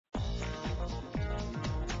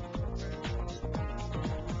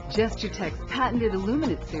GestureTek's patented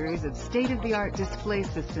Illuminate series of state-of-the-art display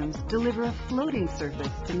systems deliver a floating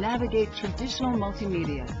surface to navigate traditional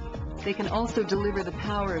multimedia. They can also deliver the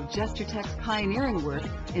power of GestureTek's pioneering work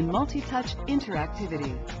in multi-touch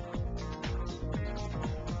interactivity.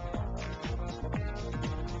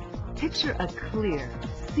 Picture a clear,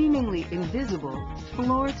 seemingly invisible,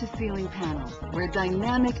 floor-to-ceiling panel where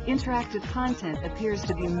dynamic interactive content appears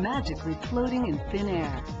to be magically floating in thin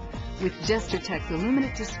air. With GestureTek's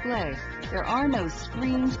Illuminate display, there are no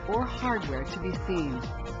screens or hardware to be seen.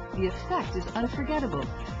 The effect is unforgettable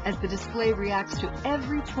as the display reacts to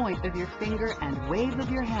every point of your finger and wave of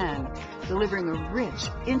your hand, delivering a rich,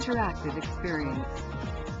 interactive experience.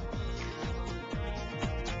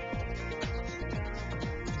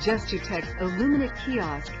 GestureTek's Illuminate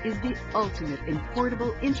Kiosk is the ultimate in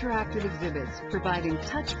portable interactive exhibits, providing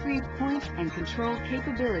touch-free point and control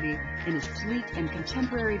capability in a sleek and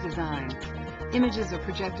contemporary design. Images are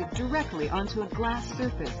projected directly onto a glass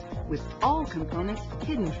surface, with all components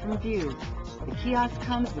hidden from view. The kiosk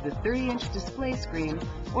comes with a 30-inch display screen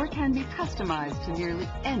or can be customized to nearly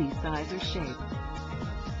any size or shape.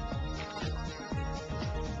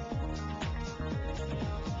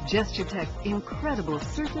 GestureTek's incredible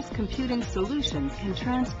surface computing solutions can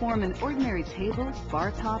transform an ordinary table,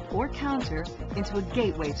 bar top, or counter into a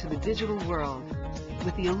gateway to the digital world.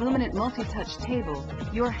 With the Illuminate multi-touch table,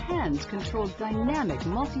 your hands control dynamic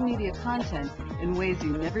multimedia content in ways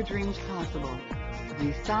you never dreamed possible.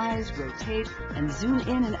 Resize, rotate, and zoom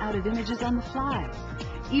in and out of images on the fly.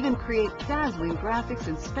 Even create dazzling graphics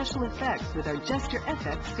and special effects with our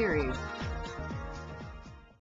GestureTek series.